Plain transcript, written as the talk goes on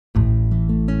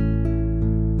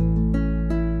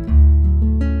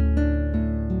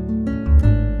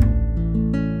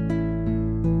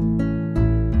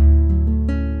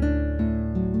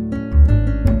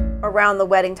around the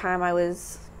wedding time, I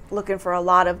was looking for a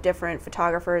lot of different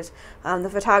photographers. The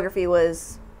photography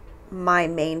was my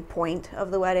main point of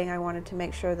the wedding. I wanted to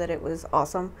make sure that it was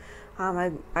awesome.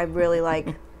 I really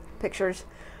like pictures.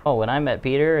 Oh, when I met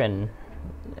Peter, and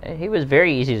he was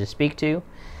very easy to speak to.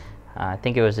 I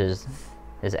think it was his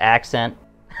accent.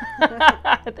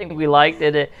 I think we liked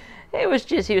it. It was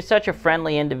just, he was such a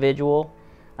friendly individual.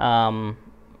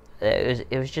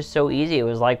 It was just so easy. It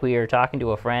was like we were talking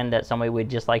to a friend that somebody would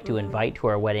just like to invite to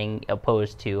our wedding,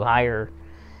 opposed to hire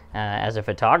as a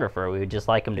photographer. We would just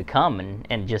like him to come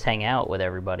and just hang out with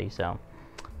everybody. So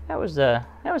that was the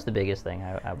biggest thing,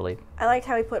 I believe. I liked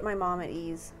how he put my mom at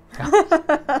ease.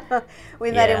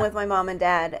 We met him with my mom and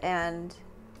dad, and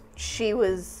she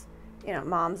was, you know,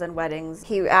 moms and weddings.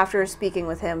 After speaking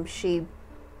with him, she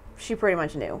pretty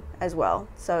much knew as well.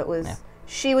 So it was,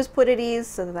 she was put at ease,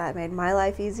 so that made my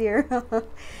life easier.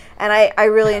 And I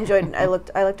really enjoyed it. I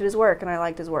looked at his work, and I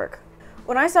liked his work.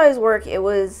 When I saw his work,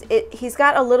 he's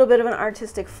got a little bit of an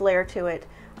artistic flair to it.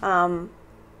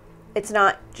 It's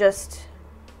not just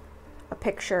a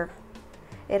picture.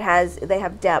 They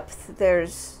have depth.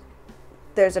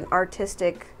 There's an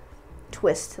artistic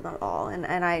twist to them all,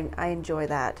 and I enjoy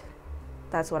that.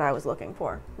 That's what I was looking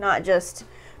for. Not just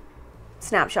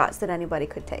snapshots that anybody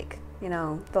could take. You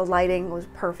know, the lighting was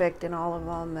perfect in all of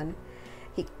them, and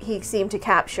he seemed to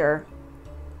capture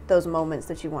those moments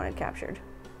that you wanted captured.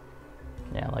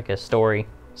 Yeah, like a story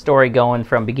going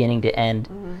from beginning to end.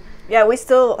 Mm-hmm. Yeah, we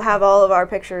still have all of our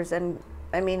pictures, and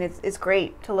I mean, it's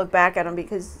great to look back at them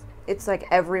because it's like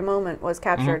every moment was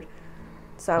captured.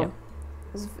 So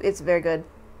it's very good.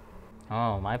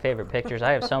 Oh, my favorite pictures.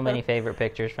 I have so many favorite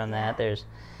pictures from that. There's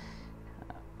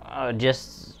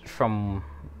just from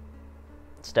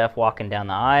Steph walking down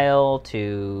the aisle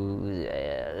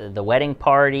to the wedding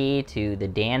party to the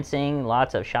dancing.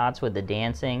 Lots of shots with the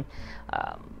dancing.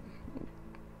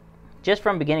 Just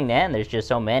from beginning to end, there's just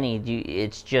so many.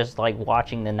 It's just like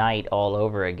watching the night all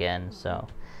over again. So,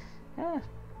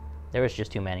 there was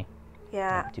just too many.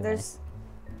 Yeah, there's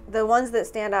the ones that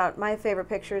stand out. My favorite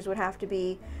pictures would have to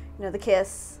be, you know, the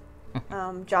kiss.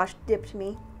 Josh dipped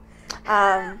me.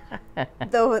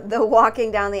 The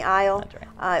walking down the aisle. That's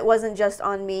right. It wasn't just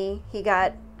on me. He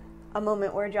got a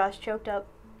moment where Josh choked up,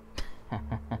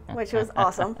 which was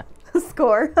awesome.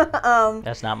 Score.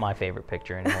 That's not my favorite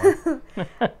picture anymore.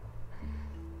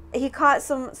 He caught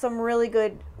some really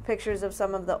good pictures of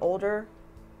some of the older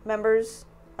members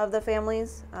of the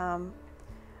families. One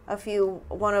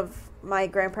of my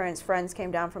grandparents' friends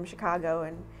came down from Chicago,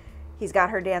 and he's got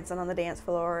her dancing on the dance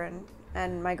floor,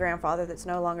 and my grandfather that's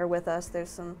no longer with us. There's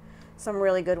some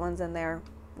really good ones in there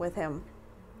with him.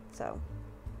 So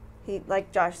he,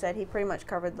 like Josh said, he pretty much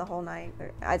covered the whole night.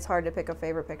 It's hard to pick a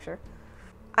favorite picture.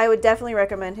 I would definitely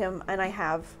recommend him, and I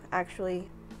have definitely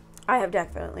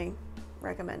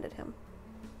recommended him.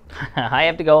 I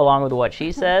have to go along with what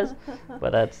she says, but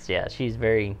that's, she's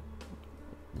very,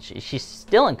 she's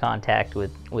still in contact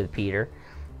with Peter.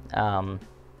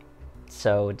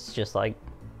 So it's just like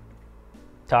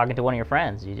talking to one of your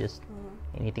friends. You just,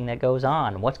 anything that goes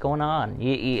on, what's going on.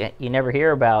 You never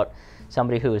hear about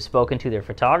somebody who has spoken to their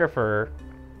photographer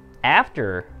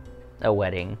after a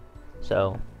wedding.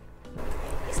 So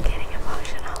he's getting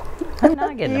emotional. I'm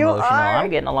not getting emotional. I'm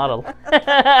getting a lot of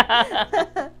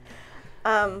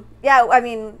yeah, I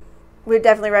mean, we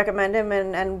definitely recommend him,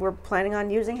 and we're planning on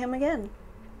using him again.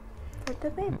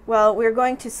 Well, we're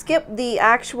going to skip the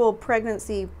actual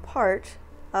pregnancy part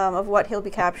of what he'll be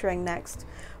capturing next,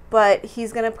 but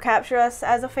he's going to capture us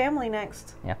as a family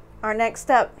next. Yeah. Our next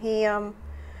step. God,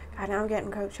 now I'm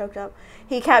getting choked up.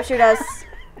 He captured us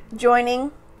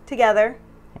joining together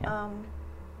on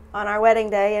our wedding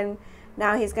day, and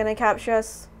now he's going to capture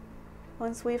us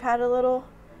once we've had a little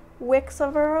Wicks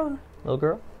of our own. Little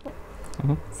girl.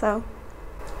 Mm-hmm. So,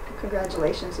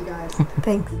 congratulations, you guys.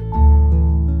 Thanks. I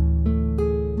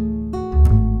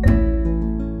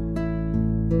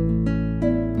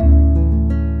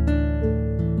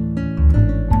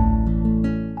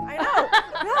know.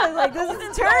 Yeah, like this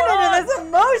has turned into this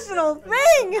emotional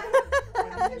thing.